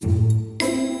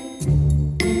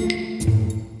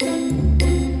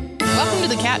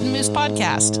Cat and Moose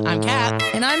podcast. I'm Cat.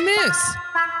 And I'm Moose.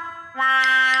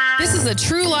 This is a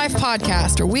true life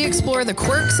podcast where we explore the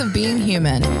quirks of being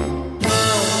human.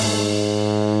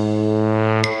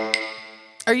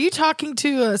 Are you talking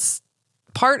to a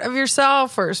part of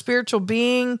yourself or a spiritual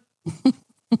being?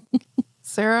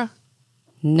 Sarah?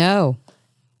 No.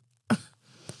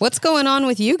 What's going on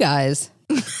with you guys?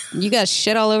 You got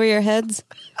shit all over your heads?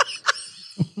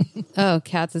 Oh,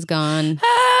 Cats is gone.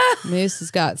 Moose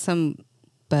has got some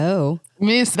bow.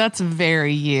 Moose, that's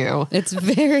very you. It's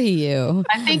very you.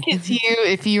 I think it's you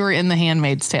if you were in The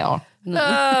Handmaid's Tale.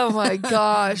 Oh my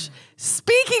gosh.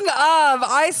 Speaking of,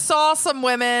 I saw some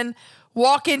women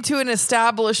walk into an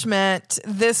establishment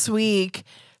this week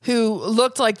who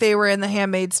looked like they were in The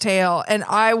Handmaid's Tale, and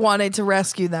I wanted to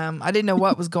rescue them. I didn't know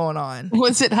what was going on.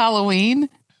 Was it Halloween?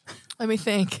 Let me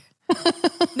think.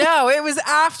 No, it was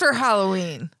after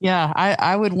Halloween. Yeah,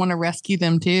 I would want to rescue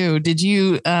them too. Did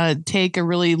you take a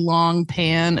really long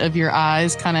pan of your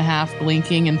eyes, kind of half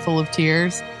blinking and full of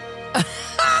tears?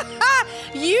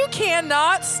 You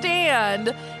cannot stand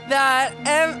that.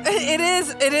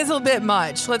 It is a bit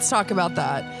much. Let's talk about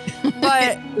that.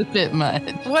 But It's a bit much.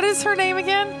 what is her name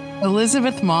again?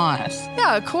 Elizabeth Moss.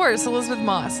 Yeah, of course, Elizabeth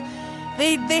Moss.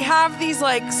 They have these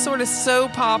like sort of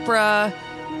soap opera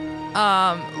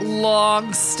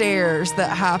long stairs that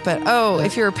happen. Oh,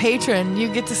 if you're a patron,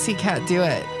 you get to see Kat do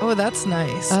it. Oh, that's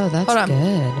nice. Oh, that's Hold on.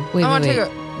 good. Wait, I wanna wait, take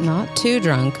wait. Not too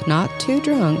drunk. Not too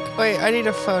drunk. Wait, I need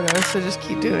a photo, so just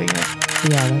keep doing it.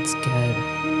 Yeah, that's good.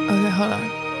 Okay, hold on.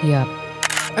 Yep.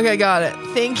 Okay, got it.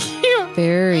 Thank you.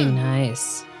 Very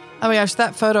nice. Oh my gosh,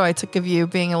 that photo I took of you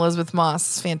being Elizabeth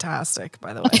Moss is fantastic,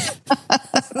 by the way.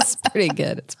 It's pretty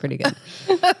good. It's pretty good.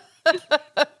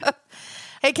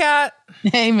 Hey, Kat.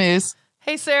 Hey, Moose.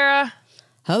 Hey, Sarah.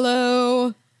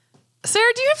 Hello.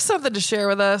 Sarah, do you have something to share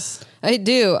with us? I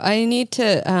do. I need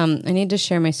to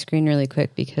share my screen really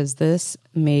quick because this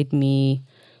made me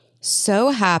so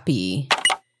happy.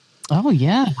 Oh,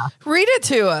 yeah. Read it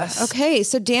to us. Okay,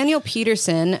 so Daniel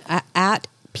Peterson at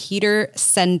Peter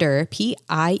Sender,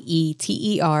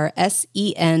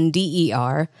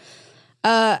 Pietersender,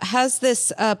 has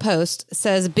this post,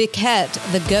 says Biquette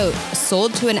the goat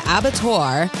sold to an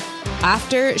abattoir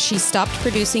after she stopped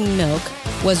producing milk,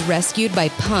 was rescued by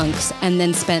punks, and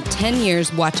then spent 10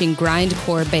 years watching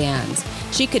grindcore bands.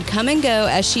 She could come and go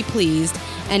as she pleased,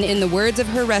 and in the words of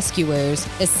her rescuers,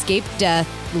 escaped death,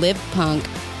 lived punk,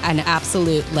 an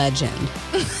absolute legend.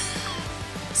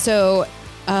 So,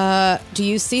 do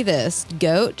you see this?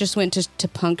 Goat just went to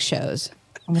punk shows.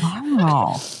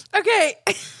 Wow. Okay.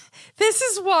 This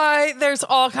is why there's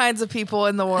all kinds of people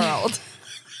in the world.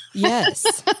 Yes.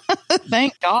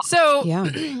 Thank God. So Yeah.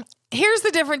 here's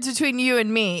the difference between you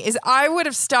and me is I would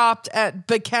have stopped at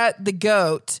Biquette the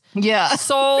goat, Yeah.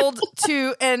 sold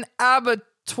to an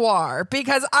abattoir,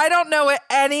 because I don't know what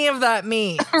any of that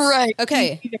means. Right.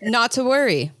 Okay. Not to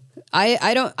worry. I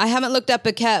haven't looked up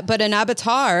Biquette, but an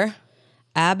abattoir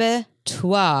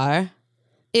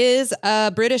is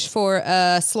British for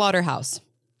a slaughterhouse.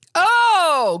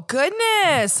 Oh,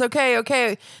 goodness.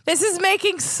 Okay. This is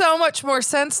making so much more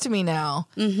sense to me now.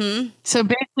 So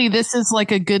basically, this is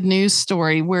like a good news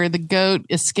story where the goat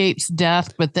escapes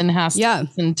death, but then has to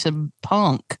listen to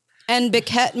punk. And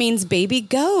Biquette means baby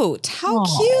goat. How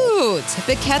cute.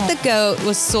 Biquette the goat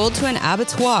was sold to an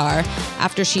abattoir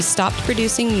after she stopped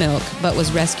producing milk, but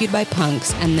was rescued by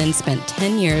punks and then spent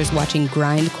 10 years watching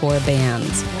grindcore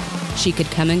bands. She could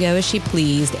come and go as she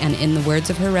pleased, and in the words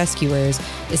of her rescuers,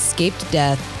 escaped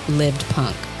death, lived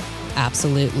punk.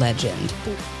 Absolute legend.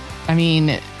 I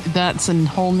mean, that's a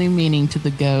whole new meaning to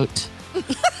the goat.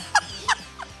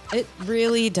 It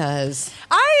really does.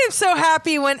 I am so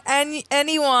happy when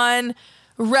anyone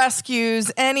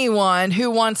rescues anyone who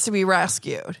wants to be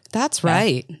rescued. That's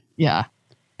right. Yeah.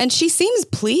 And she seems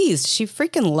pleased. She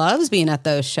freaking loves being at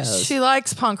those shows. She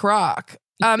likes punk rock.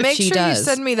 Make She sure does. you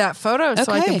send me that photo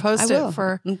so I can post will. it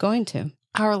for I'm going to.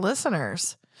 our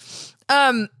listeners.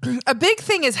 A big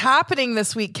thing is happening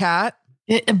this week, Kat.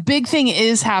 A big thing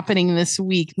is happening this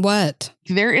week. What?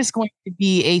 There is going to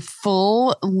be a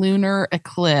full lunar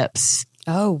eclipse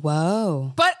Oh,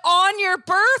 whoa. But on your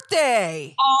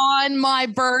birthday. on my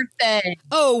birthday.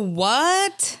 Oh,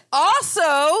 what?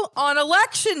 Also on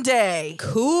election day.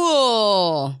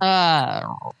 Cool.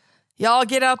 Y'all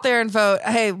get out there and vote.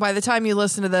 Hey, by the time you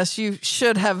listen to this, you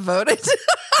should have voted.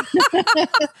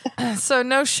 So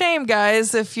no shame,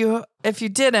 guys, if you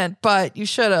didn't, but you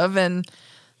should have, and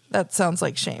that sounds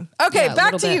like shame. Okay, Yeah,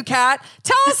 back to you, Kat.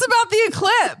 Tell us about the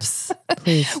eclipse.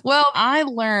 Please. Well, I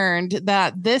learned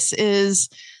that this is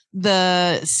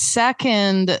the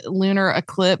second lunar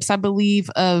eclipse, I believe,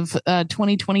 of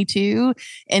 2022.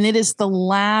 And it is the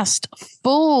last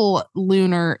full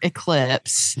lunar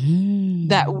eclipse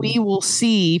that we will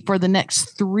see for the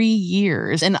next 3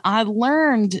 years. And I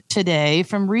learned today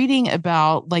from reading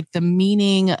about like the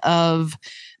meaning of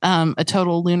a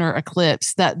total lunar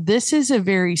eclipse that this is a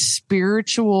very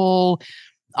spiritual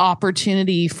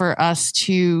opportunity for us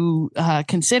to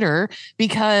consider,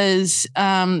 because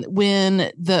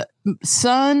when the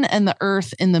sun and the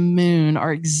earth and the moon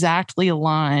are exactly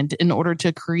aligned in order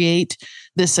to create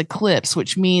this eclipse,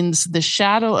 which means the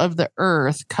shadow of the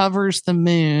earth covers the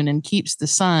moon and keeps the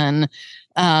sun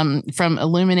from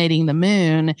illuminating the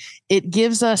moon, it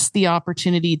gives us the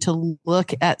opportunity to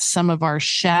look at some of our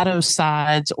shadow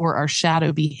sides or our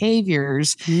shadow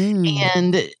behaviors.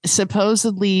 And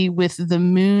supposedly, with the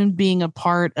moon being a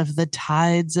part of the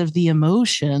tides of the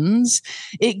emotions,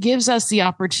 it gives us the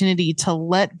opportunity to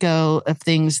let go of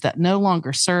things that no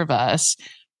longer serve us.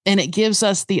 And it gives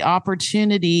us the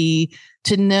opportunity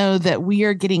to know that we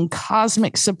are getting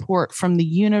cosmic support from the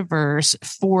universe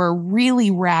for really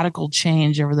radical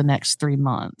change over the next 3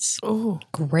 months. Oh,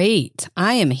 great.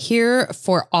 I am here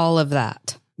for all of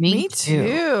that. Me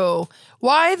too.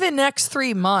 Why the next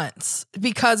 3 months?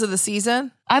 Because of the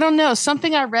season? I don't know.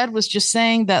 Something I read was just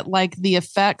saying that like the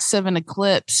effects of an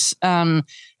eclipse,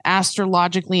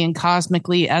 astrologically and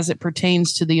cosmically, as it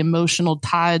pertains to the emotional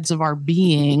tides of our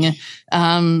being,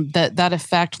 that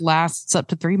effect lasts up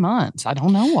to 3 months. I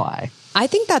don't know why. I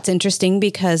think that's interesting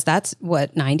because that's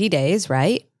what, 90 days,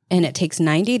 right? And it takes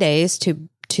 90 days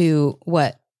to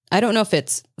what? I don't know if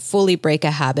it's fully break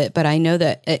a habit, but I know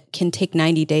that it can take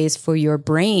 90 days for your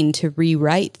brain to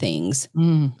rewrite things,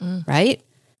 right?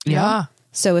 Yeah.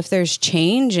 So if there's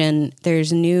change and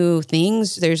there's new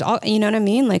things, there's all, you know what I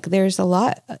mean? Like there's a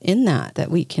lot in that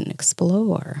we can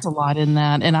explore. There's a lot in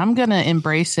that. And I'm going to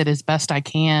embrace it as best I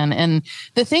can. And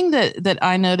the thing that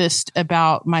I noticed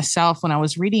about myself when I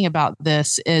was reading about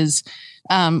this is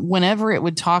whenever it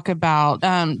would talk about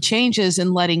changes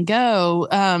and letting go,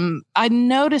 I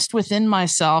noticed within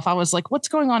myself, I was like, what's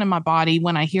going on in my body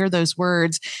when I hear those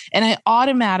words? And I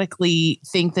automatically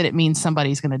think that it means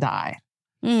somebody's going to die.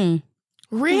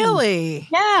 Really?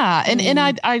 Yeah. And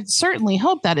I certainly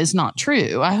hope that is not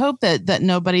true. I hope that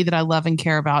nobody that I love and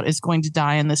care about is going to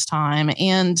die in this time.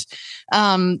 And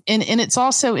it's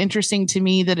also interesting to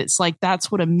me that it's like,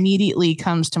 that's what immediately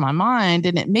comes to my mind.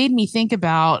 And it made me think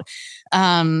about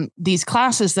these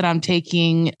classes that I'm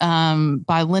taking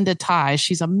by Linda Tai.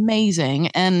 She's amazing.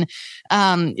 And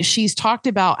she's talked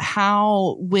about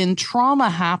how when trauma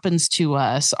happens to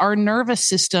us, our nervous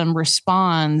system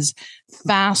responds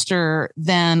faster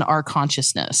than our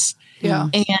consciousness. Yeah.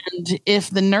 And if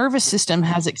the nervous system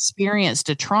has experienced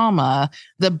a trauma,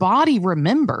 the body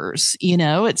remembers,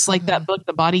 it's like that book,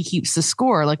 The Body Keeps the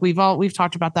Score. Like we've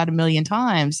talked about that a million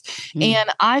times. And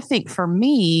I think for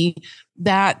me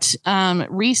that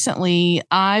recently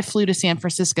I flew to San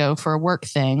Francisco for a work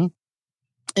thing.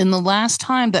 And the last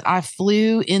time that I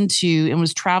flew into and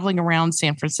was traveling around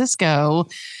San Francisco,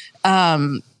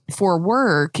 for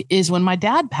work is when my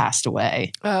dad passed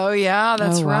away. Oh, yeah,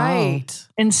 that's right.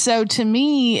 And so to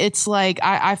me, it's like,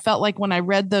 I felt like when I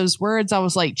read those words, I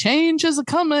was like, change is a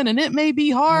coming and it may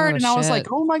be hard. I was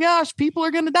like, oh my gosh, people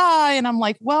are going to die. And I'm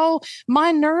like, well,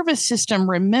 my nervous system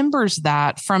remembers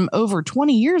that from over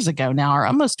 20 years ago now, or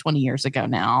almost 20 years ago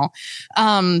now.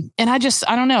 And I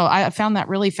don't know. I found that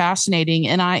really fascinating.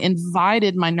 And I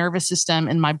invited my nervous system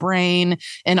and my brain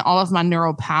and all of my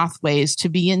neural pathways to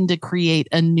begin to create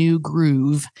a new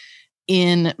groove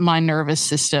in my nervous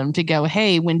system to go,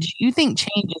 hey, when you think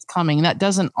change is coming, that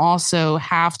doesn't also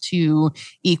have to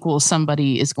equal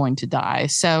somebody is going to die.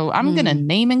 So I'm going to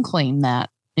name and claim that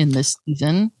in this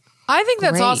season. I think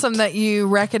that's awesome that you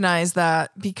recognize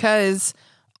that, because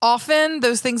often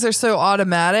those things are so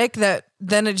automatic that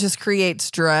then it just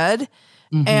creates dread.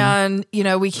 And,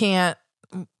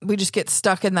 we just get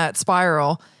stuck in that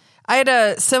spiral. I had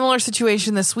a similar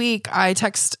situation this week. I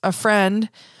text a friend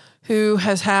who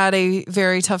has had a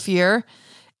very tough year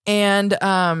and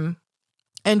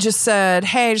just said,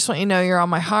 hey, I just want you to know you're on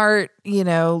my heart,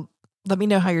 let me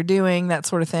know how you're doing, that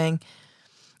sort of thing.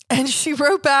 And she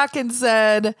wrote back and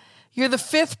said, you're the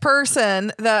 5th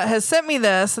person that has sent me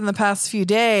this in the past few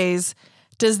days.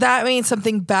 Does that mean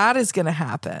something bad is going to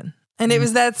happen? And it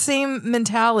was that same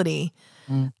mentality.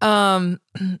 And I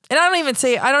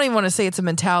don't even want to say it's a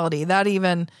mentality that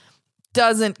even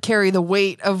doesn't carry the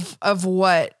weight of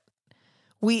what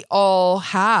we all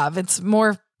have. It's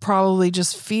more probably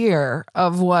just fear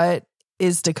of what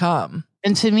is to come.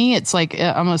 And to me, it's like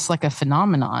almost like a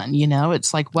phenomenon,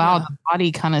 it's like, wow, the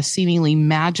body kind of seemingly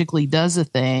magically does a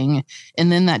thing.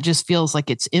 And then that just feels like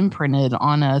it's imprinted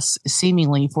on us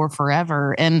seemingly for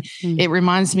forever. And it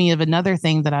reminds me of another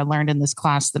thing that I learned in this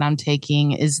class that I'm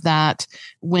taking is that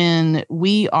when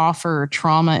we offer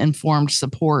trauma-informed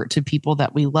support to people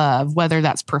that we love, whether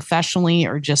that's professionally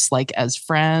or just like as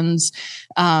friends,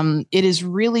 it is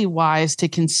really wise to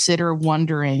consider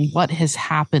wondering what has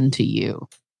happened to you.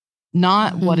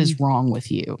 Not what is wrong with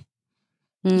you.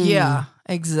 Yeah,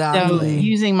 exactly. So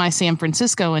using my San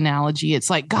Francisco analogy, it's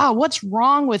like, God, what's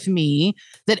wrong with me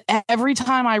that every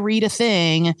time I read a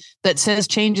thing that says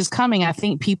change is coming, I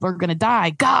think people are going to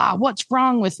die. God, what's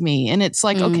wrong with me? And it's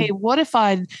like, okay, what if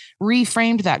I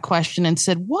reframed that question and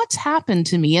said, what's happened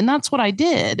to me? And that's what I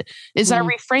did is I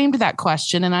reframed that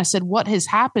question and I said, what has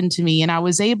happened to me? And I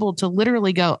was able to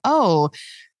literally go, oh,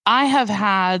 I have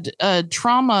had a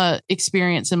trauma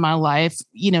experience in my life.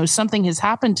 Something has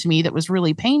happened to me that was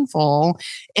really painful.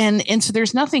 And so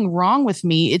there's nothing wrong with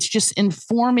me. It's just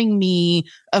informing me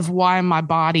of why my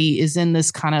body is in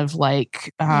this kind of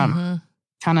like, kind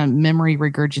of memory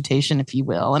regurgitation, if you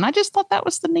will. And I just thought that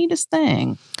was the neatest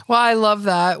thing. Well, I love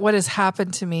that. What has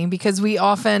happened to me, because we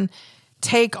often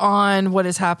take on what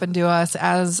has happened to us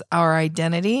as our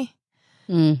identity.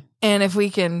 And if we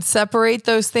can separate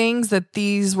those things, that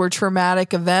these were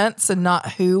traumatic events and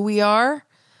not who we are,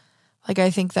 like I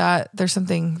think that there's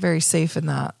something very safe in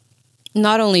that.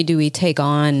 Not only do we take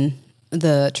on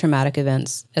the traumatic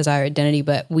events as our identity,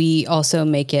 but we also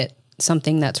make it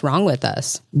something that's wrong with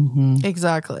us.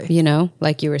 Exactly.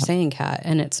 Like you were saying, Kat,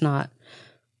 and it's not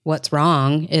what's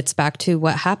wrong. It's back to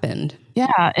what happened.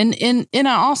 Yeah. And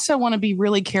I also want to be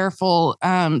really careful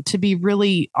to be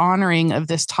really honoring of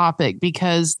this topic,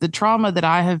 because the trauma that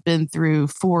I have been through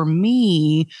for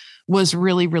me was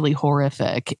really, really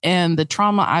horrific. And the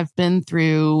trauma I've been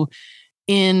through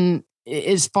in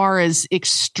as far as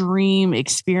extreme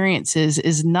experiences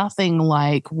is nothing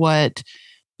like what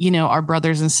our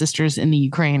brothers and sisters in the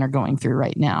Ukraine are going through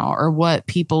right now, or what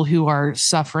people who are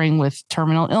suffering with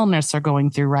terminal illness are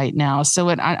going through right now. So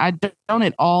I don't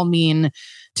at all mean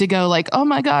to go like, oh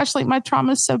my gosh, like my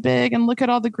trauma is so big and look at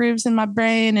all the grooves in my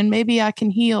brain and maybe I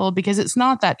can heal, because it's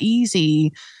not that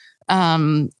easy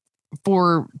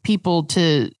for people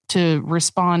to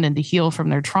respond and to heal from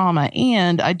their trauma.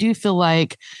 And I do feel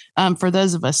like for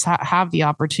those of us have the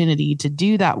opportunity to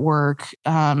do that work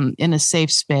in a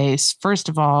safe space, first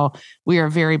of all, we are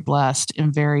very blessed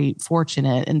and very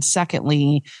fortunate. And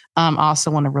secondly, I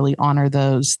also want to really honor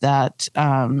those that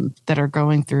are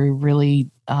going through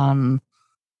really,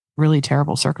 really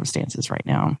terrible circumstances right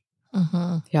now.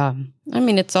 Yeah. I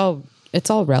mean, it's all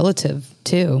relative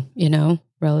too,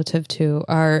 relative to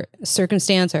our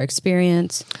circumstance, our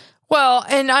experience. Well,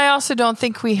 and I also don't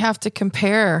think we have to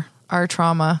compare our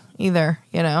trauma either,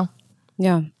 Yeah.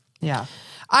 Yeah.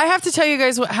 I have to tell you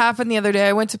guys what happened the other day.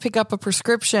 I went to pick up a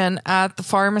prescription at the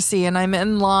pharmacy and I'm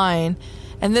in line.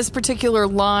 And this particular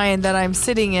line that I'm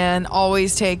sitting in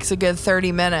always takes a good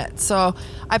 30 minutes. So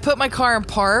I put my car in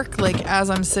park, like as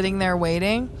I'm sitting there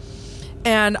waiting.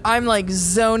 And I'm like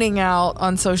zoning out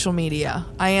on social media.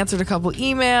 I answered a couple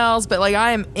emails, but like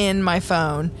I am in my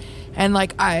phone. And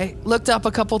like I looked up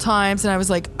a couple times and I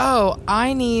was like, oh,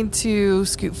 I need to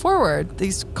scoot forward.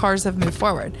 These cars have moved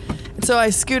forward. And so I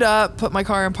scoot up, put my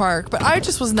car in park, but I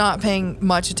just was not paying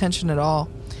much attention at all.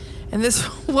 And this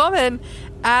woman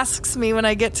asks me when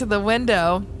I get to the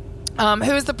window,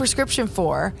 who is the prescription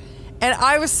for? And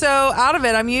I was so out of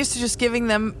it. I'm used to just giving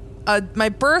them my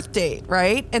birth date,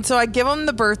 right? And so I give them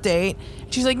the birth date.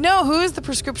 She's like, no, who is the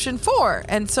prescription for?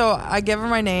 And so I give her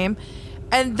my name.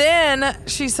 And then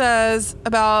she says,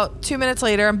 about 2 minutes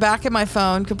later, I'm back in my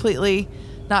phone, completely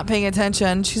not paying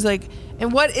attention. She's like,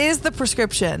 and what is the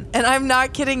prescription? And I'm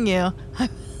not kidding you.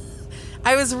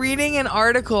 I was reading an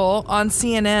article on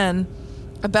CNN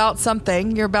about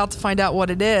something. You're about to find out what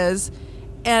it is.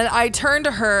 And I turn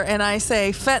to her and I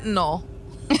say, fentanyl.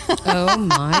 Oh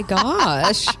my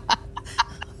gosh.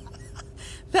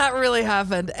 That really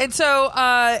happened. And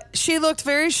so she looked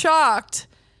very shocked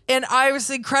and I was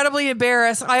incredibly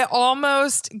embarrassed. I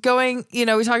almost going, we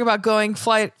talk about going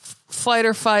fight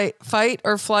or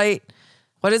flight.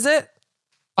 What is it?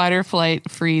 Fight or flight,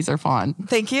 freeze or fawn.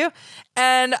 Thank you.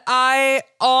 And I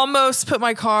almost put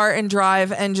my car in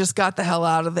drive and just got the hell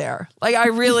out of there. Like I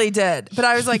really did. But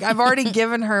I was like, I've already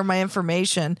given her my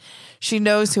information. She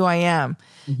knows who I am.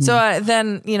 Mm-hmm. So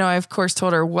then, I of course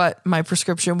told her what my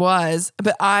prescription was,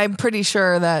 but I'm pretty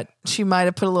sure that she might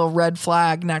have put a little red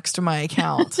flag next to my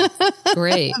account.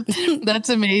 Great. That's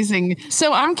amazing.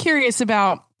 So I'm curious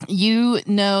about you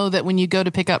know that when you go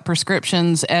to pick up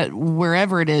prescriptions at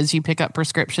wherever it is you pick up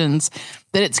prescriptions,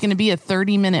 that it's going to be a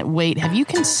 30-minute wait. Have you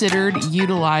considered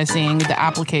utilizing the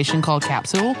application called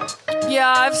Capsule?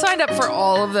 Yeah, I've signed up for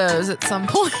all of those at some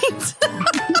point.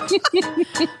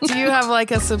 Do you have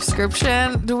like a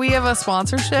subscription? Do we have a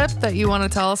sponsorship that you want to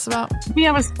tell us about? We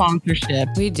have a sponsorship.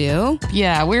 We do?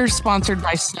 Yeah, we're sponsored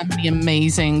by so many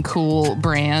amazing, cool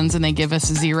brands, and they give us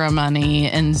zero money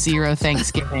and zero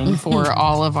Thanksgiving for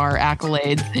all of our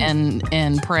accolades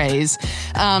and praise.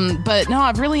 But no,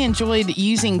 I've really enjoyed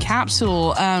using Capsule.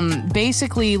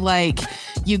 Basically, like,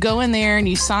 you go in there and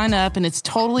you sign up, and it's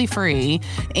totally free,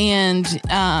 and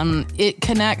it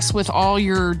connects with all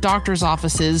your doctor's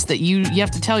offices that you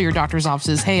have to tell your doctor's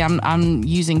offices, hey, I'm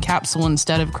using Capsule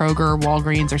instead of Kroger or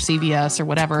Walgreens or CVS or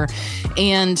whatever.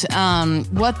 And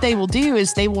what they will do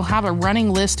is they will have a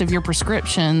running list of your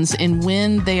prescriptions and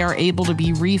when they are able to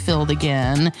be refilled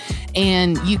again,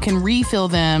 and you can refill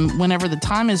them whenever the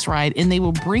time is right, and they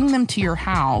will bring them to your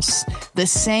house the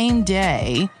same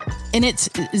day. And it's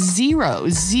zero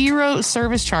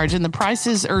service charge, and the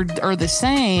prices are the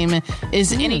same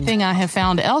as anything I have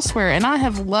found elsewhere. And I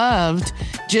have loved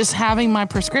just having my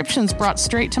prescriptions brought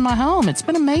straight to my home. It's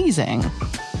been amazing.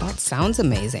 That sounds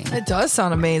amazing. It does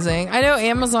sound amazing. I know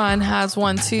Amazon has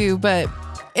one too, but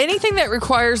anything that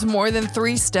requires more than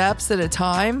 3 steps at a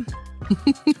time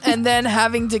and then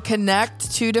having to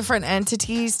connect 2 different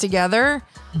entities together.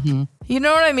 Mm-hmm. You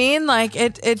know what I mean? Like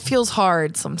it feels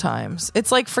hard sometimes.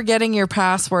 It's like forgetting your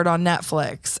password on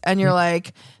Netflix and you're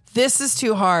like, this is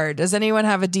too hard. Does anyone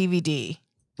have a DVD?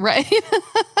 Right.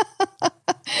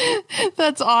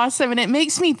 That's awesome. And it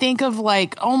makes me think of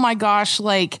like, oh my gosh,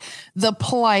 like the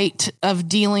plight of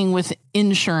dealing with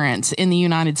insurance in the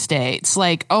United States.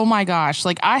 Like, oh my gosh,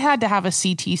 like I had to have a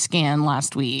CT scan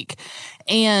last week.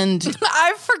 And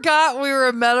I forgot we were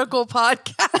a medical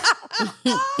podcast.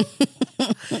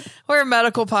 We're a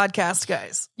medical podcast,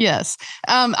 guys. Yes.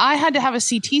 I had to have a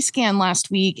CT scan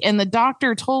last week, and the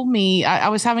doctor told me I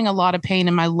was having a lot of pain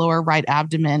in my lower right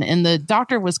abdomen, and the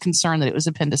doctor was concerned that it was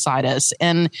appendicitis.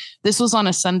 And this was on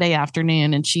a Sunday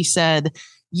afternoon, and she said,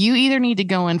 you either need to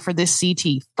go in for this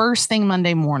CT first thing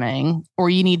Monday morning, or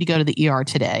you need to go to the ER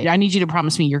today. I need you to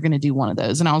promise me you're going to do one of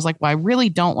those. And I was like, well, I really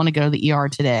don't want to go to the ER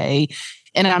today.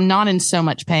 And I'm not in so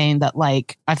much pain that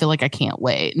like, I feel like I can't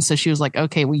wait. And so she was like,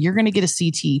 okay, well, you're going to get a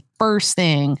CT first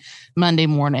thing Monday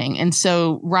morning. And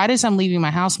so right as I'm leaving my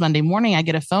house Monday morning, I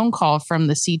get a phone call from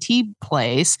the CT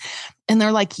place. And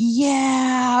they're like,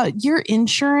 yeah, your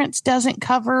insurance doesn't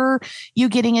cover you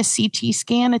getting a CT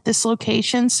scan at this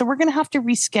location. So we're going to have to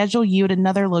reschedule you at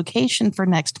another location for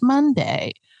next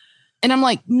Monday. And I'm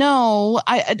like, no,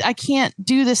 I can't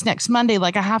do this next Monday.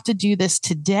 Like, I have to do this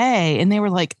today. And they were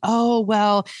like, oh,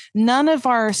 well, none of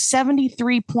our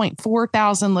 73.4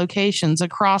 thousand locations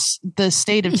across the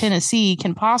state of Tennessee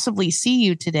can possibly see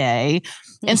you today.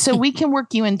 And so we can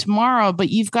work you in tomorrow, but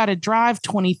you've got to drive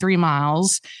 23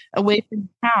 miles away from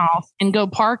your house and go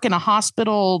park in a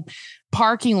hospital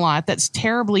parking lot that's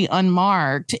terribly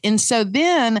unmarked. And so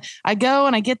then I go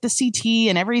and I get the CT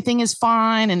and everything is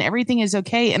fine and everything is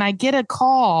okay. And I get a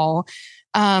call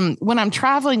when I'm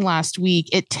traveling last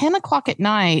week at 10 o'clock at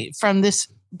night from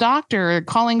this doctor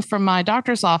calling from my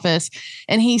doctor's office.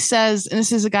 And he says, and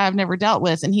this is a guy I've never dealt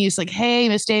with. And he's like, hey,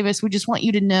 Miss Davis, we just want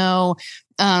you to know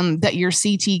that your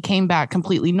CT came back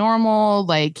completely normal.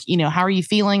 Like, you know, how are you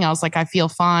feeling? I was like, I feel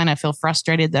fine. I feel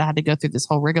frustrated that I had to go through this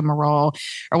whole rigmarole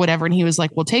or whatever. And he was like,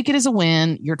 well, take it as a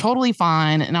win. You're totally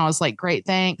fine. And I was like, great,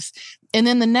 thanks. And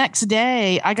then the next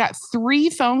day, I got 3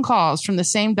 phone calls from the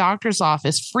same doctor's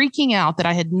office freaking out that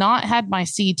I had not had my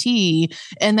CT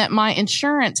and that my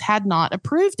insurance had not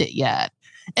approved it yet.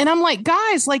 And I'm like,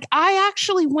 guys, like I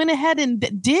actually went ahead and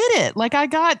did it. Like I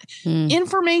got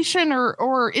information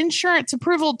or insurance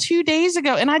approval 2 days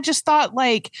ago. And I just thought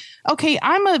like, okay,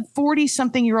 I'm a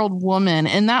 40-something-year-old woman.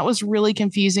 And that was really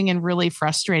confusing and really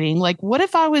frustrating. Like, what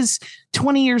if I was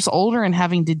 20 years older and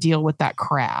having to deal with that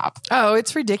crap? Oh,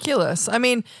 it's ridiculous. I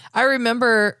mean, I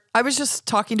remember I was just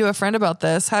talking to a friend about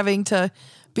this, having to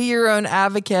be your own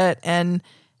advocate. And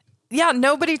yeah,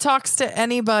 nobody talks to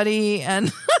anybody.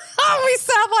 And we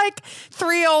sound like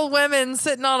 3 old women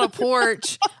sitting on a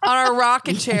porch on our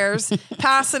rocking chairs,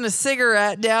 passing a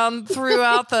cigarette down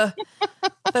throughout the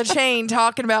chain,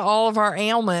 talking about all of our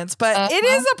ailments. But it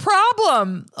is a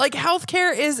problem. Like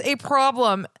healthcare is a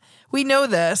problem. We know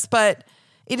this, but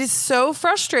it is so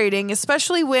frustrating,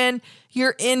 especially when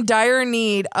you're in dire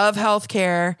need of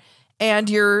healthcare and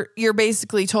you're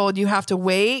basically told you have to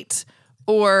wait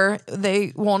or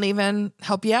they won't even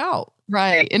help you out.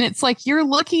 Right. And it's like you're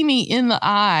looking me in the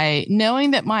eye,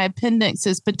 knowing that my appendix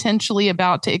is potentially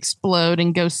about to explode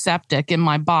and go septic in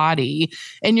my body.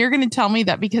 And you're going to tell me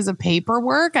that because of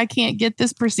paperwork, I can't get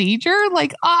this procedure?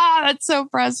 Like, that's so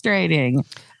frustrating.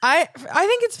 I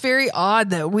think it's very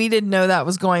odd that we didn't know that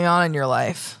was going on in your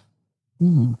life.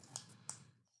 Mm.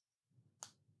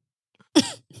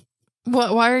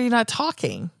 Why are you not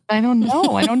talking? I don't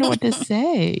know. I don't know what to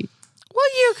say. Well,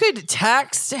 you could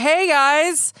text, hey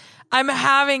guys, I'm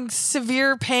having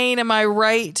severe pain in my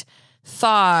right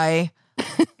thigh.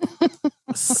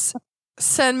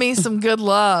 Send me some good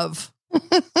love.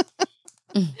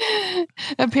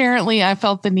 Apparently, I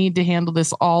felt the need to handle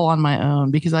this all on my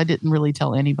own because I didn't really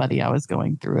tell anybody I was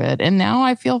going through it. And now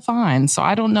I feel fine. So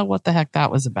I don't know what the heck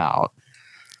that was about.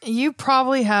 You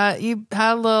probably had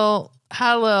a little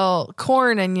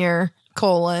corn in your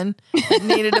colon that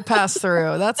needed to pass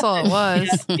through. That's all it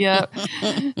was. Yep.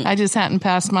 I just hadn't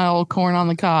passed my old corn on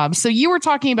the cob. So you were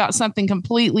talking about something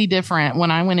completely different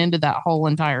when I went into that whole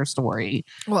entire story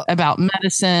about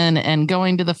medicine and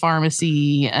going to the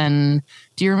pharmacy. And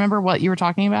do you remember what you were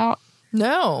talking about?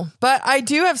 No, but I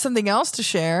do have something else to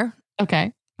share.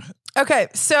 Okay.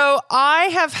 So I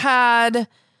have had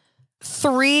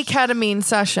 3 ketamine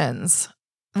sessions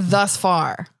thus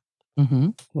far.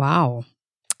 Mm-hmm. Wow.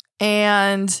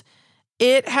 And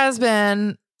it has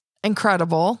been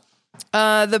incredible.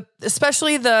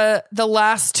 Especially the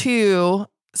last 2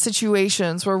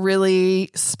 situations were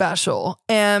really special.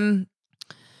 And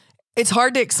it's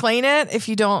hard to explain it if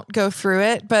you don't go through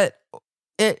it, but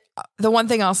the one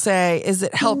thing I'll say is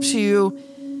it helps you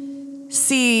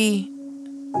see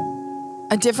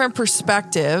a different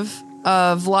perspective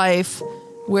of life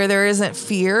where there isn't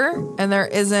fear and there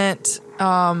isn't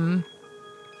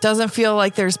doesn't feel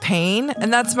like there's pain.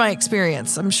 And that's my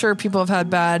experience. I'm sure people have had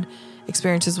bad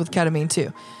experiences with ketamine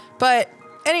too. But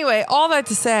anyway, all that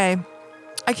to say,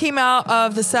 I came out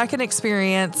of the second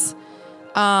experience,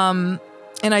 and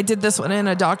I did this one in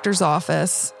a doctor's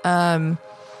office. And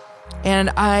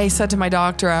I said to my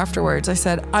doctor afterwards, I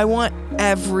said, I want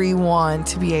everyone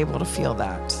to be able to feel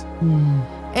that. Mm.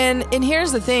 And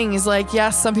here's the thing is like,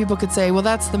 yes, some people could say, well,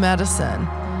 that's the medicine.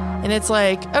 And it's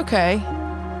like, okay,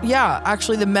 yeah,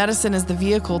 actually the medicine is the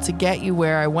vehicle to get you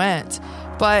where I went.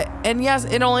 And yes,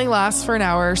 it only lasts for an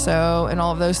hour or so and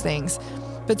all of those things.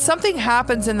 But something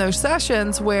happens in those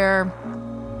sessions where,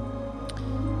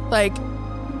 like,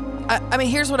 I mean,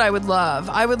 here's what I would love.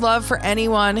 I would love for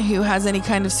anyone who has any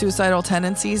kind of suicidal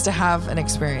tendencies to have an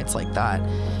experience like that.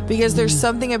 Because there's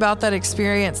something about that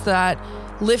experience that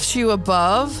lifts you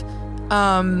above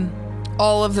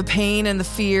all of the pain and the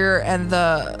fear and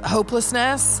the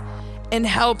hopelessness and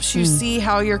helps you see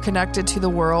how you're connected to the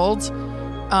world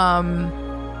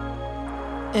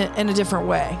in a different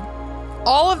way.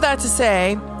 All of that to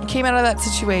say, I came out of that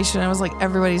situation and I was like,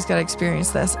 everybody's got to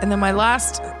experience this. And then my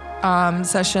last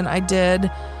session I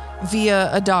did via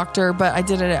a doctor, but I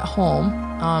did it at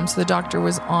home. So the doctor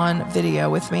was on video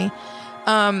with me.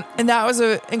 And that was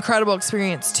an incredible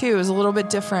experience too. It was a little bit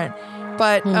different.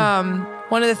 But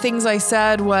one of the things I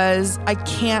said was, I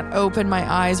can't open my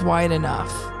eyes wide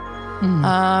enough.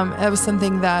 That was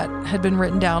something that had been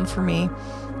written down for me.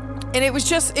 And it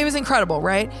was incredible,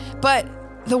 right? But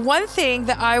the one thing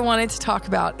that I wanted to talk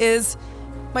about is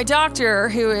my doctor,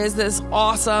 who is this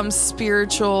awesome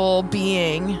spiritual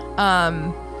being.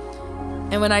 And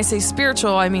when I say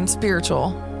spiritual, I mean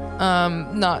spiritual,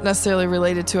 not necessarily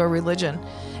related to a religion.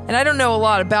 And I don't know a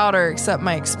lot about her except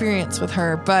my experience with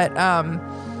her, but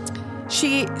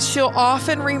she'll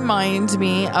often remind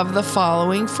me of the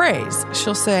following phrase.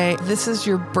 She'll say, "This is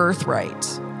your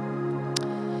birthright."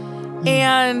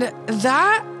 And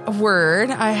that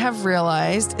word, I have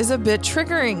realized, is a bit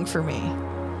triggering for me.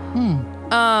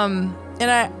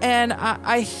 And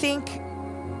I think,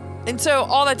 and so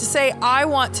all that to say, I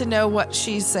want to know what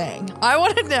she's saying. I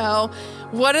want to know,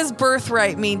 what does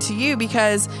birthright mean to you?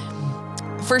 Because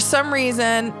for some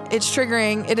reason it's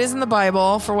triggering. It is in the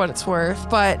Bible for what it's worth,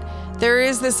 but there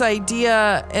is this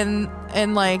idea in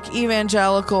like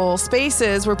evangelical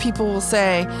spaces where people will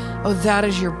say, oh, that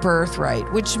is your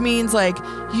birthright, which means like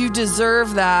you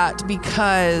deserve that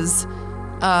because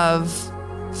of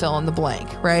fill in the blank,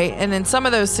 right? And in some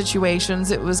of those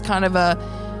situations, it was kind of a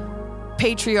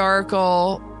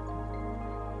patriarchal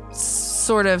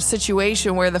sort of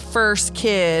situation where the first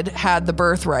kid had the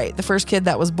birthright, the first kid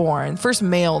that was born, first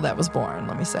male that was born,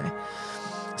 let me say.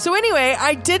 So anyway,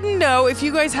 I didn't know if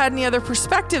you guys had any other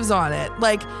perspectives on it.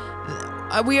 Like,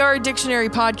 we are a dictionary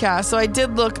podcast, so I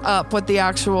did look up what the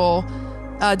actual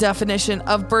definition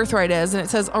of birthright is, and it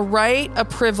says a right, a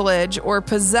privilege, or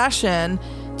possession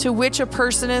to which a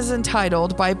person is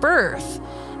entitled by birth.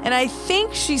 And I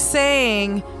think she's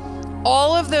saying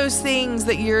all of those things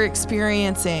that you're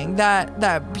experiencing,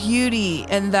 that beauty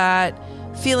and that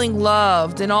feeling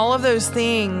loved and all of those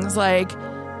things, like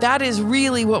that is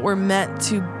really what we're meant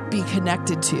to be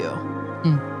connected to.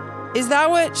 Is that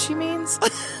what she means?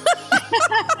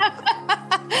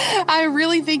 I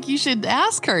really think you should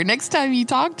ask her next time you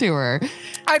talk to her.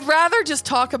 I'd rather just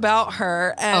talk about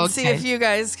her and see if you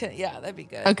guys can. Yeah, that'd be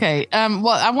good. Okay. Well,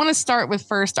 I want to start with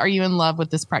first, are you in love with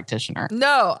this practitioner?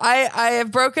 No, I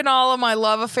have broken all of my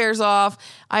love affairs off.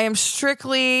 I am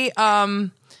strictly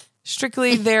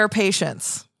their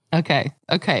patients. Okay.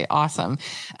 Awesome.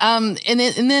 And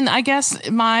then I guess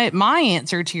my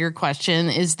answer to your question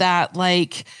is that,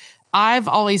 like, I've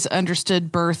always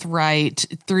understood birthright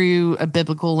through a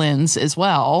biblical lens as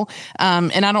well.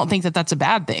 And I don't think that that's a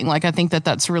bad thing. Like, I think that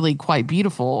that's really quite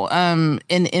beautiful.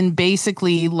 And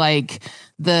basically, like,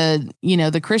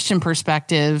 the Christian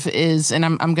perspective is, and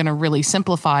I'm going to really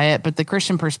simplify it, but the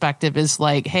Christian perspective is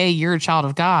like, hey, you're a child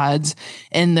of God's,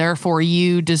 and therefore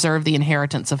you deserve the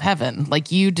inheritance of heaven.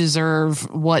 Like, you deserve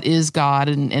what is God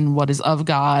and what is of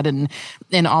God and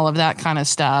all of that kind of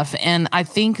stuff. And I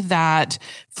think that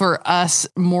for us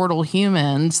mortal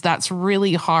humans, that's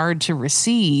really hard to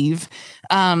receive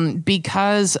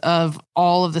because of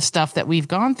all of the stuff that we've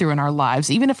gone through in our lives.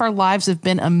 Even if our lives have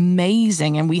been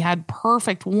amazing and we had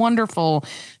perfect, wonderful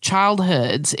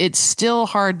childhoods, it's still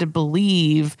hard to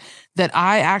believe that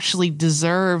I actually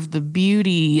deserve the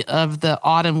beauty of the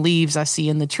autumn leaves I see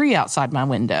in the tree outside my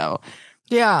window.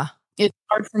 Yeah. It's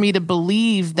hard for me to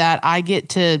believe that I get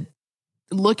to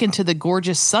look into the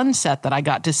gorgeous sunset that I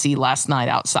got to see last night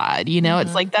outside.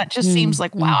 It's like, that just seems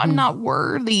like, wow, I'm not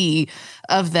worthy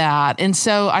of that. And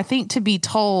so I think to be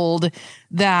told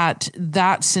that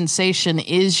that sensation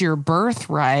is your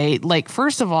birthright, like,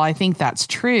 first of all, I think that's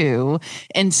true.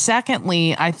 And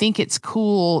secondly, I think it's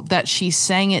cool that she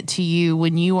sang it to you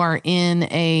when you are in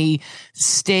a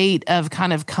state of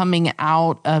kind of coming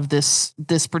out of this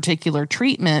particular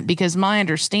treatment, because my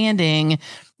understanding,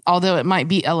 although it might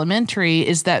be elementary,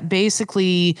 is that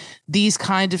basically these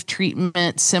kind of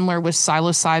treatments, similar with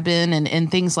psilocybin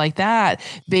and things like that,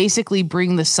 basically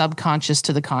bring the subconscious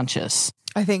to the conscious.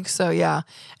 I think so, yeah.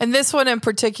 And this one in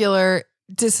particular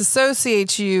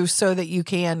disassociates you so that you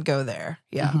can go there.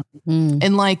 Yeah. Mm-hmm.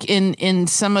 And like in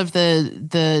some of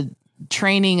the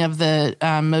training of the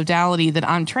modality that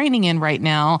I'm training in right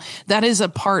now, that is a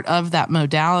part of that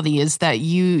modality, is that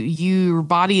your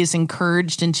body is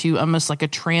encouraged into almost like a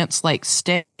trance-like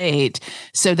state,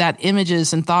 so that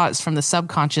images and thoughts from the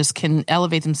subconscious can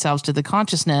elevate themselves to the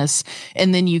consciousness,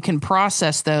 and then you can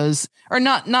process those, or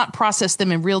not process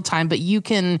them in real time, but you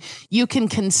can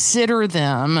consider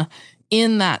them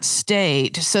in that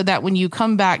state, so that when you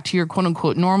come back to your quote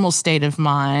unquote normal state of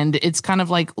mind, it's kind of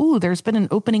like, ooh, there's been an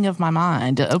opening of my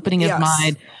mind, an opening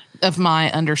of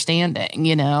my understanding,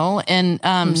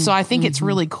 And so I think it's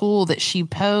really cool that she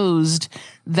posed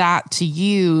that to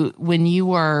you when you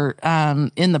were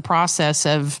in the process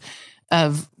of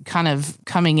kind of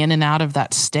coming in and out of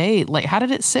that state. Like, how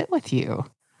did it sit with you?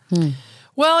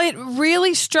 Well, it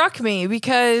really struck me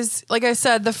because, like I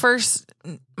said,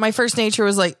 my first nature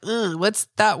was like, ugh, what's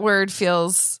that word,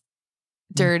 feels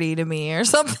dirty to me or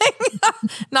something.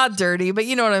 Not dirty, but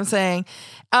you know what I'm saying.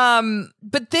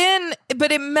 But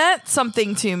it meant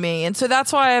something to me. And so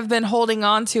that's why I've been holding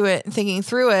on to it and thinking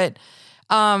through it.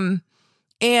 And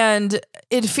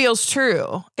it feels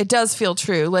true. It does feel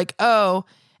true. Like, oh,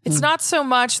 it's not so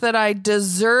much that I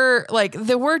deserve, like,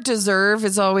 the word deserve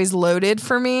is always loaded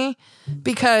for me,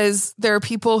 because there are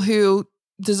people who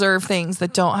deserve things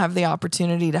that don't have the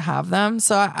opportunity to have them.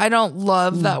 So I don't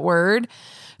love that word,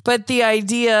 but the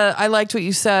idea, I liked what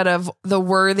you said of the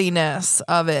worthiness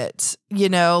of it,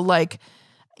 like,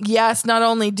 yes, not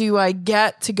only do I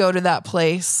get to go to that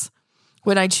place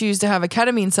when I choose to have a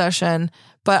ketamine session,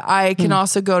 but I can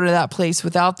also go to that place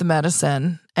without the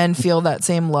medicine and feel that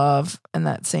same love and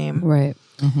that same,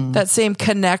 that same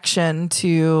connection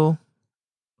to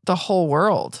the whole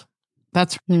world.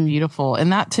 That's really beautiful.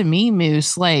 And that, to me,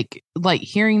 Moose, like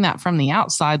hearing that from the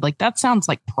outside, like, that sounds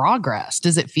like progress.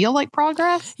 Does it feel like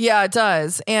progress? Yeah, it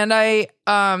does. And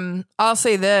I'll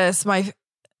say this, I'm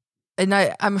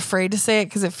afraid to say it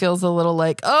because it feels a little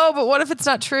like, oh, but what if it's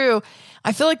not true?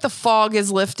 I feel like the fog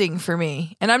is lifting for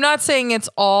me. And I'm not saying it's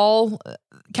all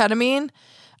ketamine,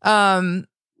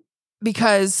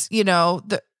 because,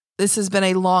 this has been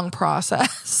a long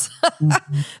process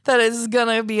that is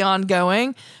going to be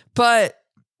ongoing. But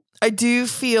I do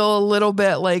feel a little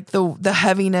bit like the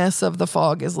heaviness of the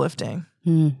fog is lifting.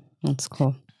 That's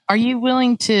cool. Are you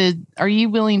willing to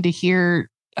hear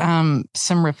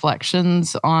some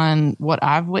reflections on what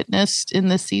I've witnessed in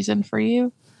this season for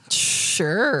you?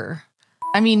 Sure.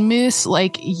 I mean, Moose,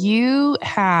 like, you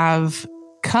have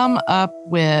come up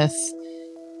with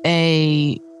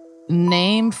a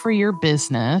name for your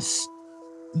business.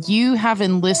 You have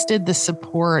enlisted the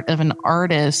support of an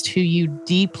artist who you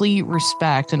deeply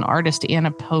respect, an artist and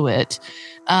a poet,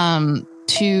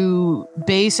 to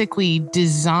basically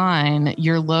design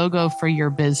your logo for your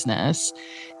business.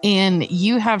 And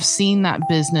you have seen that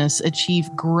business achieve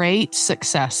great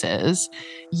successes.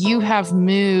 You have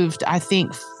moved, I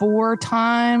think, 4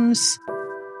 times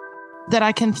that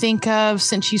I can think of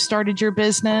since you started your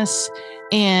business.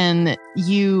 And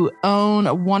you own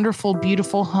a wonderful,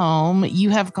 beautiful home. You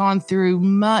have gone through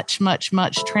much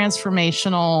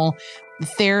transformational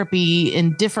therapy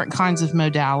in different kinds of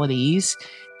modalities.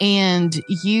 And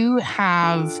you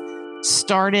have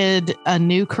started a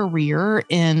new career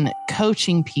in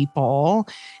coaching people,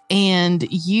 and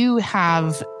you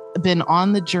have been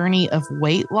on the journey of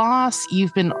weight loss.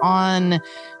 You've been on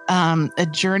a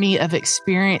journey of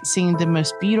experiencing the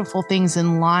most beautiful things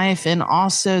in life and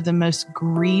also the most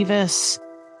grievous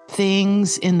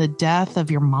things in the death of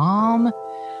your mom.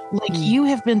 Like, you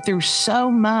have been through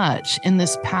so much in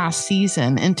this past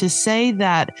season. And to say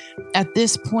that at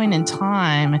this point in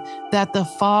time that the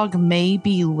fog may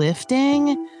be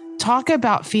lifting, talk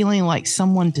about feeling like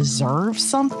someone deserves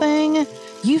something.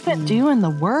 You've been doing the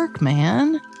work,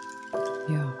 man.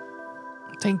 Yeah.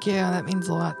 Thank you. That means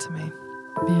a lot to me.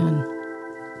 Man.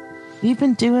 You've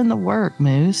been doing the work,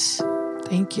 Moose.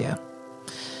 Thank you.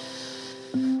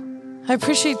 I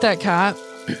appreciate that, Kat.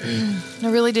 I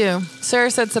really do.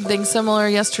 Sarah said something similar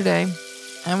yesterday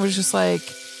and was just like,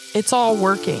 it's all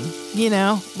working, you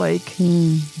know, like,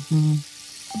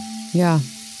 Yeah.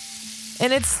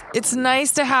 and it's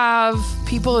nice to have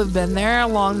people who've been there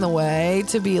along the way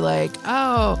to be like,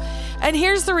 oh, and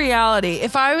here's the reality.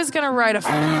 If I was going to write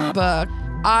a book,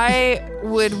 I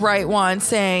would write one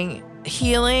saying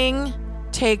healing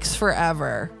takes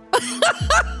forever.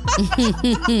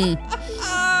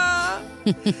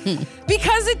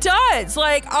 Because it does.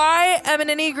 Like, I am an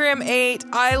Enneagram 8.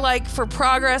 I like for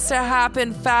progress to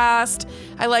happen fast.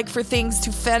 I like for things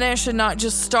to finish and not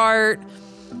just start.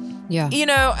 Yeah. You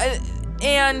know,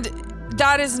 and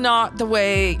that is not the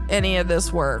way any of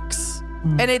this works.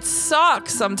 And it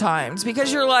sucks sometimes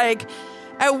because you're like,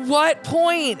 at what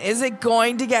point is it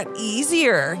going to get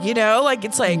easier? You know, like,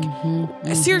 it's like,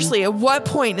 seriously, at what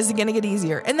point is it going to get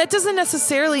easier? And that doesn't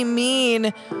necessarily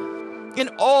mean in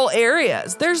all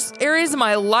areas. There's areas of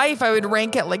my life I would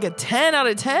rank at like a 10 out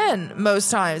of 10 most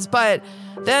times. But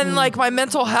then like my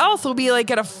mental health will be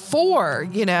like at a 4,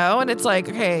 you know? And it's like,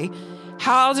 okay,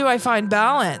 how do I find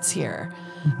balance here?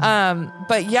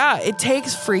 But yeah, it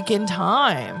takes freaking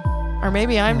time. Or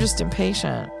maybe I'm just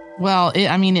impatient. Well,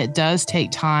 it does take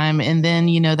time. And then,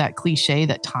 you know, that cliche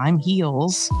that time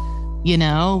heals, you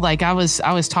know, like I was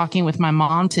talking with my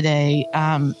mom today,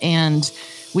 and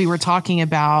we were talking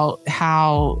about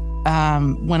how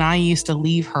when I used to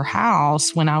leave her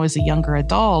house when I was a younger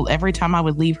adult, every time I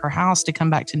would leave her house to come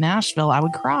back to Nashville, I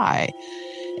would cry.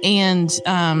 And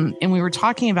we were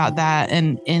talking about that,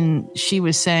 and she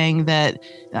was saying that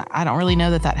I don't really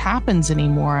know that happens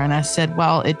anymore. And I said,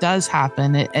 well, it does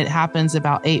happen. It happens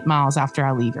about 8 miles after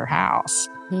I leave your house.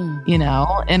 You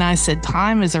know, and I said,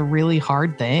 time is a really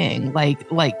hard thing.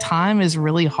 Like time is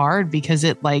really hard because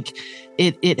it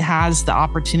has the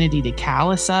opportunity to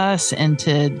callous us and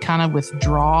to kind of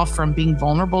withdraw from being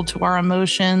vulnerable to our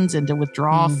emotions and to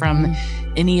withdraw from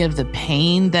any of the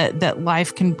pain that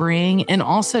life can bring. And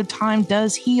also time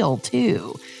does heal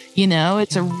too. You know,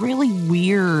 it's a really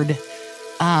weird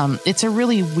balance,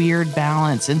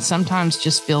 and sometimes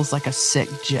just feels like a sick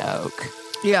joke.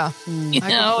 Yeah. You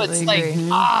know, it's like,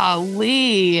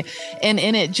 golly. And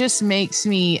it just makes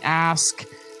me ask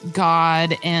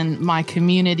God and my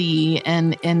community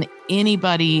and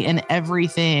anybody and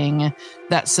everything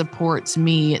that supports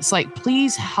me. It's like,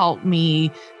 please help me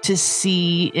to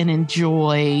see and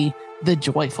enjoy the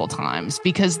joyful times,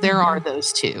 because there are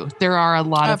those too. There are a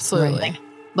lot of,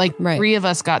 like 3 of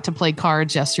us got to play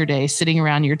cards yesterday sitting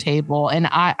around your table. And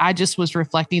I just was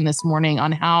reflecting this morning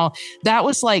on how that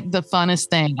was like the funnest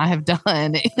thing I have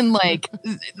done in like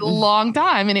a long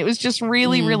time. And it was just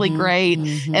really, really great.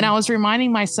 And I was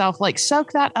reminding myself, like,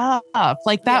 soak that up.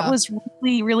 Like that was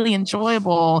really, really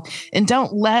enjoyable. And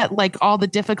don't let like all the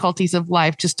difficulties of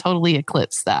life just totally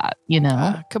eclipse that, you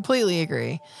know? Completely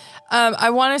agree. I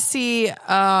want to see,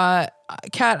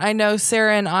 Kat, I know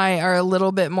Sarah and I are a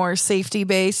little bit more safety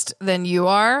based than you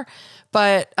are,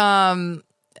 but I'm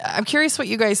curious what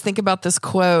you guys think about this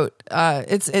quote.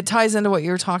 It ties into what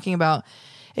you were talking about.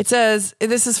 It says,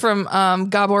 this is from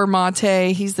Gabor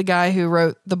Mate. He's the guy who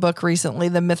wrote the book recently,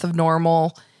 The Myth of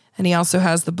Normal. And he also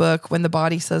has the book, When the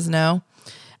Body Says No.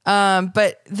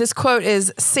 But this quote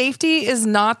is, safety is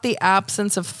not the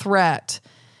absence of threat.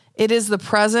 It is the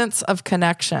presence of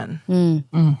connection.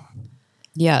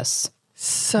 Yes.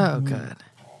 So good.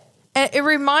 And it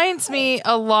reminds me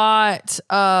a lot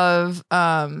of,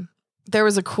 there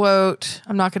was a quote,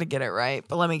 I'm not going to get it right,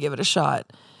 but let me give it a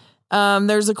shot.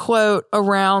 There's a quote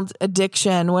around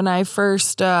addiction when I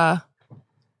first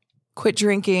quit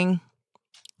drinking.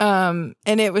 And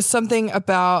it was something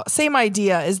about, same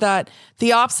idea, is that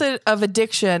the opposite of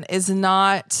addiction is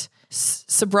not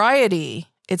sobriety,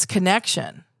 it's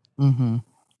connection. Mm-hmm.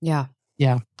 Yeah.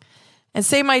 Yeah. And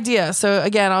same idea. So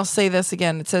again, I'll say this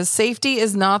again. It says, safety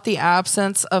is not the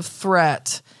absence of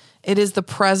threat. It is the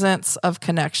presence of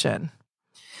connection.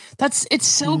 It's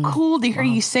so cool to hear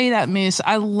you say that, Moose.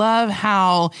 I love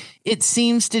how it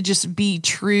seems to just be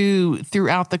true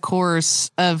throughout the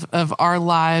course of our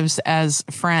lives as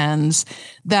friends,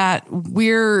 that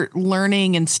we're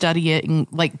learning and studying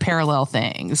like parallel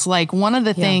things. Like one of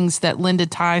the things that Linda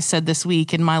Ty said this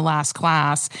week in my last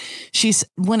class,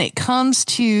 when it comes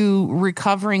to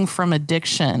recovering from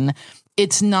addiction,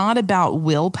 it's not about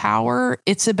willpower.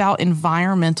 It's about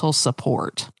environmental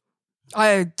support.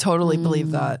 I totally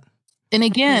believe that. And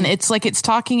again, it's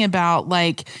talking about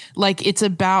like it's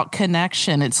about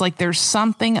connection. It's like there's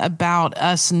something about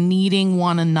us needing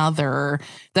one another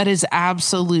that is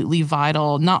absolutely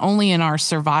vital, not only in our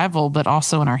survival, but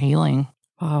also in our healing.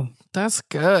 Wow, that's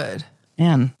good.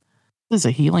 Man, this is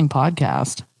a healing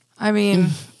podcast. I mean,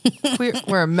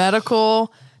 we're a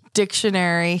medical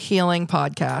dictionary healing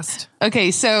podcast.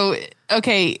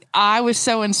 Okay, I was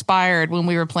so inspired when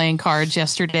we were playing cards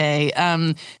yesterday.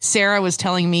 Sarah was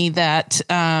telling me that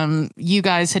you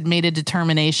guys had made a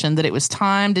determination that it was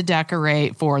time to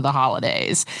decorate for the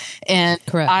holidays. And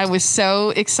Correct. I was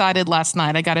so excited last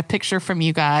night. I got a picture from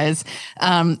you guys,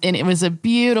 and it was a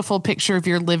beautiful picture of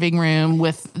your living room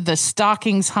with the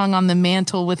stockings hung on the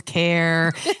mantle with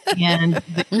care and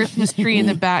the Christmas tree in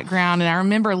the background. And I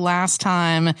remember last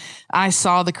time I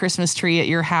saw the Christmas tree at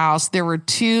your house, there were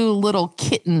two little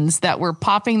kittens that were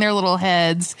popping their little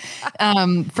heads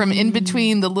from in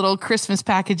between the little Christmas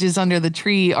packages under the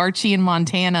tree, Archie and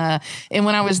Montana. And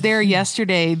when I was there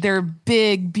yesterday, they're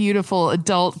big, beautiful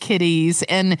adult kitties.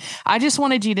 And I just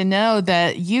wanted you to know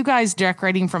that you guys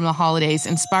decorating from the holidays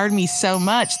inspired me so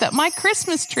much that my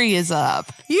Christmas tree is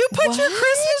up. You put your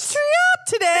Christmas tree up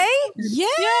today?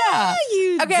 Yeah.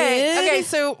 You did. Okay,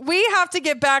 so we have to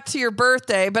get back to your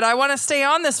birthday, but I want to stay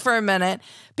on this for a minute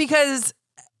because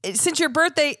since your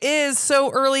birthday is so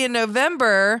early in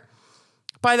November,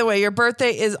 by the way, your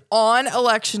birthday is on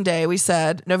Election Day, we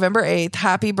said, November 8th.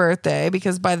 Happy birthday,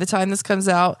 because by the time this comes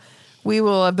out, we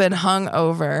will have been hung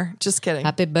over. Just kidding.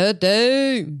 Happy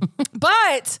birthday.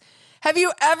 But have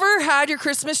you ever had your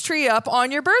Christmas tree up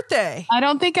on your birthday? I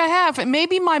don't think I have.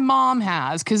 Maybe my mom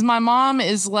has, because my mom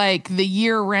is like the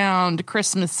year-round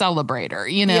Christmas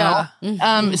celebrator, you know?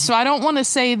 Yeah. So I don't want to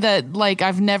say that like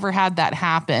I've never had that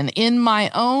happen. In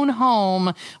my own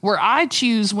home where I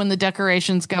choose when the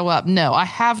decorations go up, no, I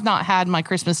have not had my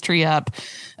Christmas tree up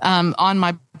on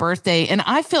my birthday. And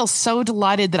I feel so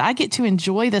delighted that I get to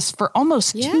enjoy this for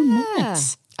almost 2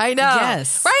 months. I know.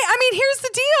 Yes. Right? I mean, here's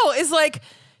the deal is like,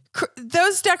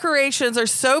 those decorations are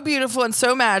so beautiful and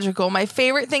so magical. My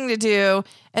favorite thing to do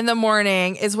in the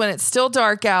morning is when it's still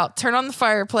dark out, turn on the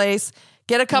fireplace,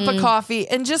 get a cup of coffee,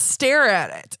 and just stare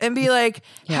at it and be like,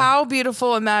 how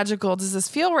beautiful and magical does this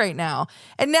feel right now?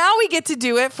 And now we get to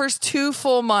do it for 2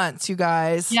 full months, you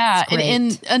guys. Yeah.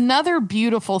 And another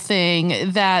beautiful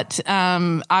thing that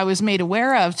I was made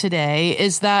aware of today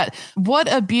is that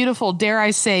what a beautiful, dare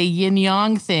I say, yin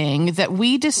yang thing that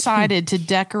we decided to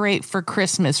decorate for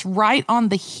Christmas right on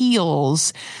the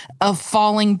heels of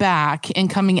falling back and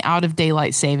coming out of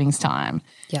daylight savings time.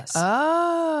 Yes.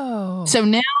 Oh. So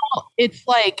now it's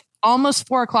like almost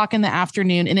 4:00 in the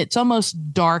afternoon and it's almost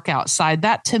dark outside.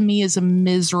 That to me is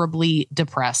miserably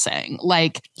depressing.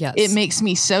 Like it makes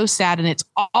me so sad. And it's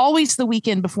always the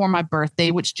weekend before my birthday,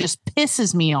 which just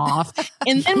pisses me off.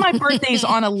 And then my birthday's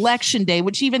on election day,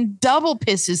 which even double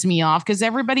pisses me off because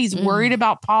everybody's worried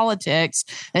about politics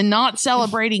and not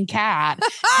celebrating Cat.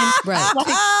 Right.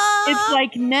 It's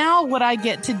like now what I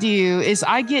get to do is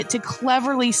I get to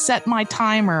cleverly set my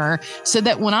timer so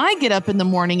that when I get up in the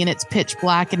morning and it's pitch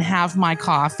black and have my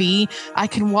coffee, I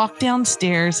can walk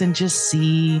downstairs and just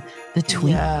see the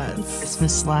twinkling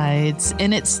Christmas lights.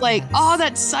 And it's like, oh,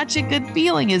 that's such a good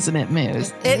feeling, isn't it,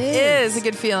 Moose? It is a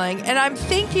good feeling. And I'm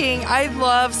thinking I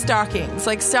love stockings.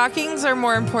 Like stockings are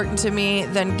more important to me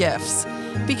than gifts.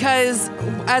 because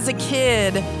as a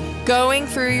kid, going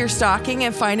through your stocking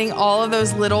and finding all of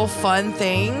those little fun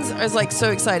things is like so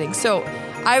exciting. So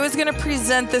I was going to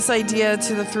present this idea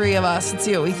to the three of us and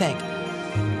see what we think.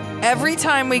 Every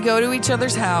time we go to each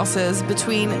other's houses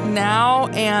between now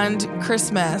and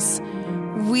Christmas,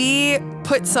 we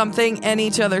put something in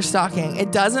each other's stocking.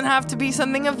 It doesn't have to be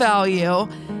something of value.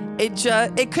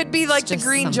 It could be like the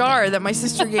green jar that my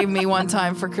sister gave me one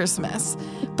time for Christmas.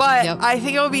 But I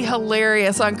think it would be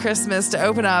hilarious on Christmas to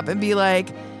open up and be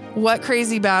like, what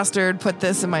crazy bastard put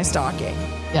this in my stocking?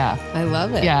 Yeah. I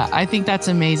love it. Yeah, I think that's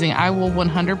amazing. I will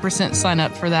 100% sign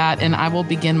up for that, and I will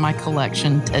begin my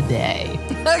collection today.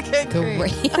 Okay,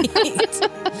 great.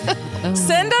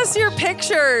 Send us your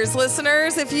pictures,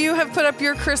 listeners. If you have put up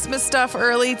your Christmas stuff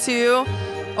early too,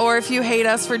 or if you hate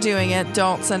us for doing it,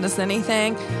 don't send us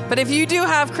anything. But if you do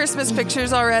have Christmas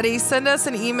pictures already, send us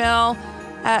an email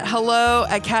at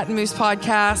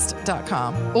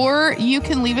hello@catandmoosepodcast.com. Or you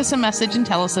can leave us a message and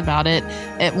tell us about it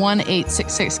at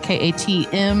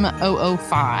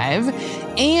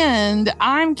 1-866-KATM-005. And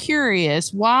I'm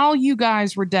curious, while you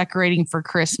guys were decorating for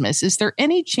Christmas, is there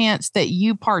any chance that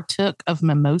you partook of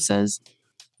mimosas?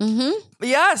 Mm-hmm.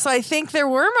 Yes, I think there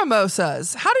were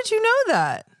mimosas. How did you know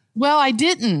that? Well, I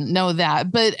didn't know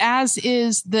that, but as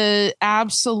is the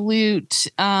absolute,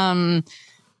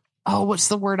 what's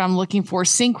the word I'm looking for?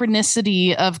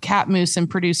 Synchronicity of Cat Moose and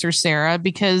producer Sarah,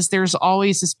 because there's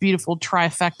always this beautiful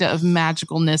trifecta of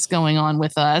magicalness going on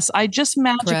with us. I just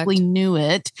magically knew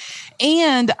it.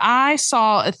 And I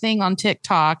saw a thing on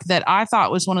TikTok that I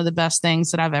thought was one of the best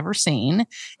things that I've ever seen.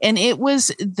 And it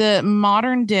was the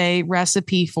modern day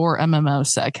recipe for a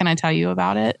mimosa. Can I tell you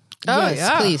about it? Oh, yes,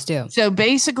 yeah. Please do. So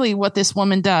basically what this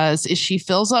woman does is she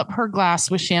fills up her glass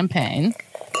with champagne,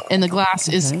 and the glass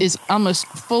is almost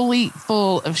fully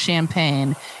full of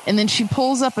champagne. And then she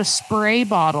pulls up a spray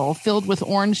bottle filled with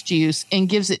orange juice and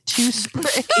gives it 2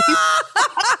 sprays.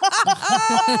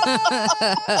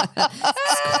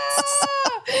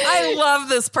 I love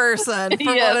this person for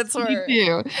what it's worth. Me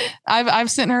too.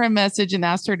 I've sent her a message and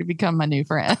asked her to become my new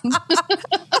friend.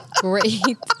 Great.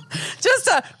 Just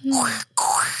a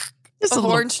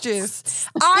orange juice.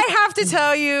 I have to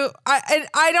tell you,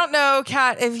 I don't know,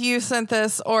 Kat, if you sent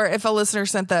this or if a listener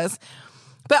sent this,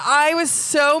 but I was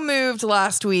so moved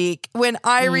last week when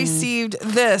I received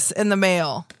this in the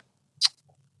mail.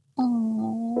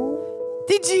 Aww.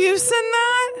 Did you send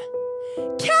that?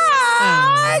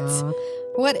 Kat!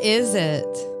 What is it?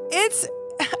 It's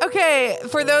okay.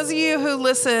 For those of you who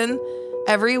listen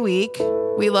every week,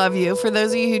 we love you. For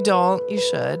those of you who don't, you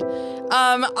should.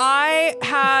 I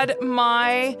had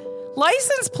my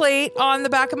license plate on the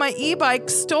back of my e-bike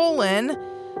stolen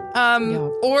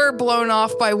or blown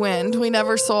off by wind. We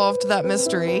never solved that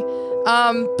mystery.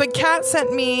 But Kat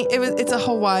sent me, it's a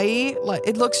Hawaii,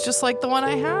 it looks just like the one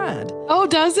I had. Oh,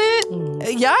 does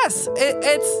it? Yes,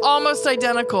 it's almost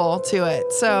identical to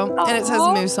it. So, and it says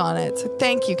Moose on it. So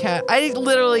thank you, Kat. I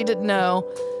literally didn't know.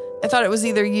 I thought it was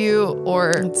either you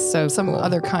or some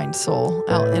other kind soul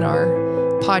out in our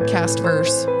podcast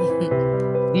verse.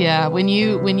 Yeah, when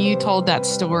you told that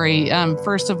story,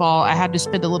 first of all, I had to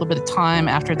spend a little bit of time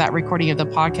after that recording of the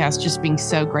podcast just being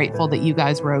so grateful that you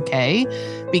guys were okay,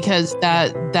 because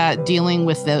that dealing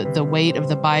with the weight of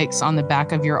the bikes on the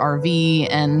back of your RV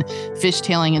and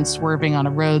fishtailing and swerving on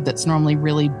a road that's normally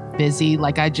really busy,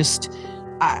 like I just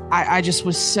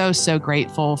was so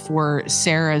grateful for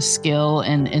Sarah's skill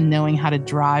and knowing how to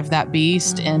drive that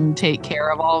beast and take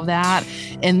care of all of that.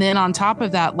 And then on top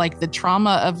of that, like the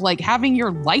trauma of like having your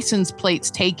license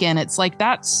plates taken, it's like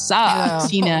that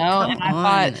sucks, you know? And I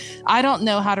thought, I don't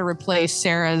know how to replace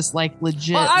Sarah's like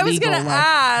legit. Well, I was going to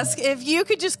ask if you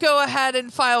could just go ahead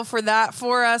and file for that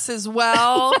for us as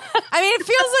well. I mean, it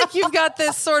feels like you've got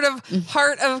this sort of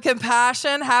heart of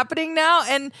compassion happening now.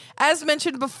 And as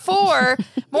mentioned before,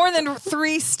 more than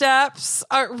 3 steps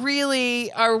are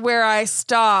where I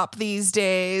stop these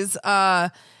days,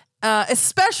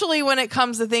 especially when it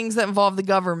comes to things that involve the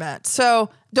government. So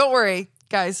don't worry,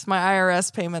 guys, my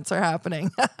IRS payments are happening.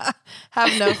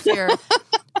 Have no fear.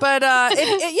 But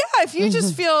if you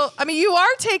just feel, I mean, you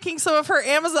are taking some of her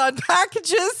Amazon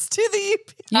packages to the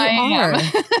UPS. I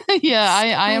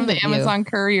am the Amazon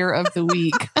courier of the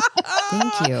week.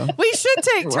 Thank you. We should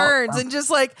take turns and just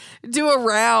like do a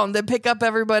round and pick up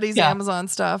everybody's Amazon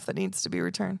stuff that needs to be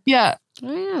returned. Yeah.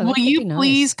 Oh, yeah, will you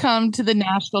please come to the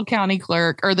Nashville County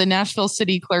Clerk or the Nashville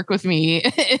City Clerk with me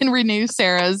and renew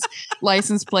Sarah's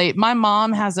license plate? My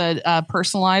mom has a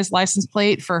personalized license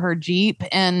plate for her Jeep,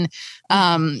 and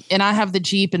I have the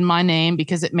Jeep in my name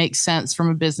because it makes sense from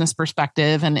a business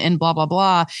perspective, and blah blah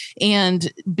blah.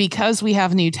 And because we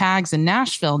have new tags in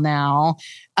Nashville now,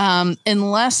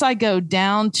 unless I go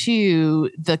down to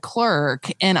the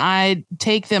clerk and I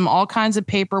take them all kinds of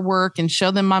paperwork and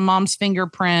show them my mom's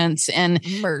fingerprints and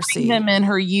Mercy them in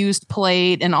her used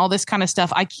plate and all this kind of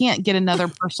stuff, I can't get another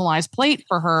personalized plate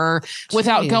for her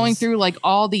without going through like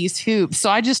all these hoops. So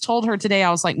I just told her today,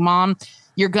 I was like, Mom,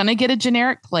 you're going to get a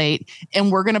generic plate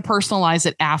and we're going to personalize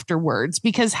it afterwards,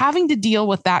 because having to deal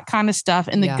with that kind of stuff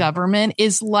in the government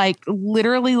is like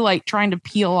literally like trying to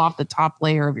peel off the top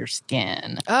layer of your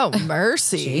skin. Oh,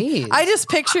 mercy. I just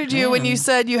pictured you when you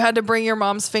said you had to bring your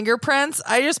mom's fingerprints.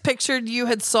 I just pictured you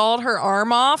had sawed her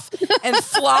arm off and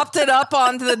flopped it up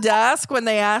onto the desk when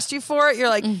they asked you for it. You're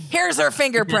like, here's her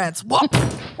fingerprints. Whoop.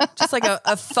 Just like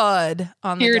a thud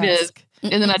on the desk. Here it is.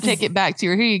 And then I take it back to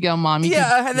her. Here you go, Mom.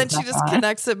 And then she just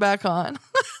connects it back on.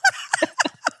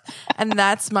 And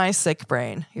that's my sick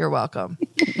brain. You're welcome.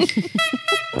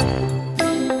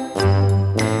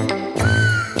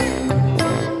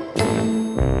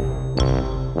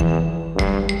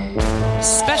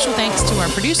 Special thanks to our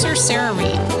producer, Sarah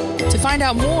Reed. To find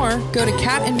out more, go to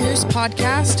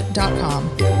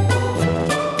catandmoosepodcast.com.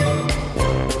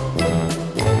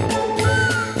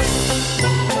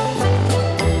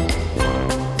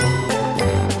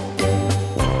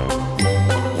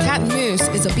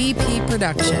 Is a BP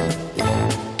production.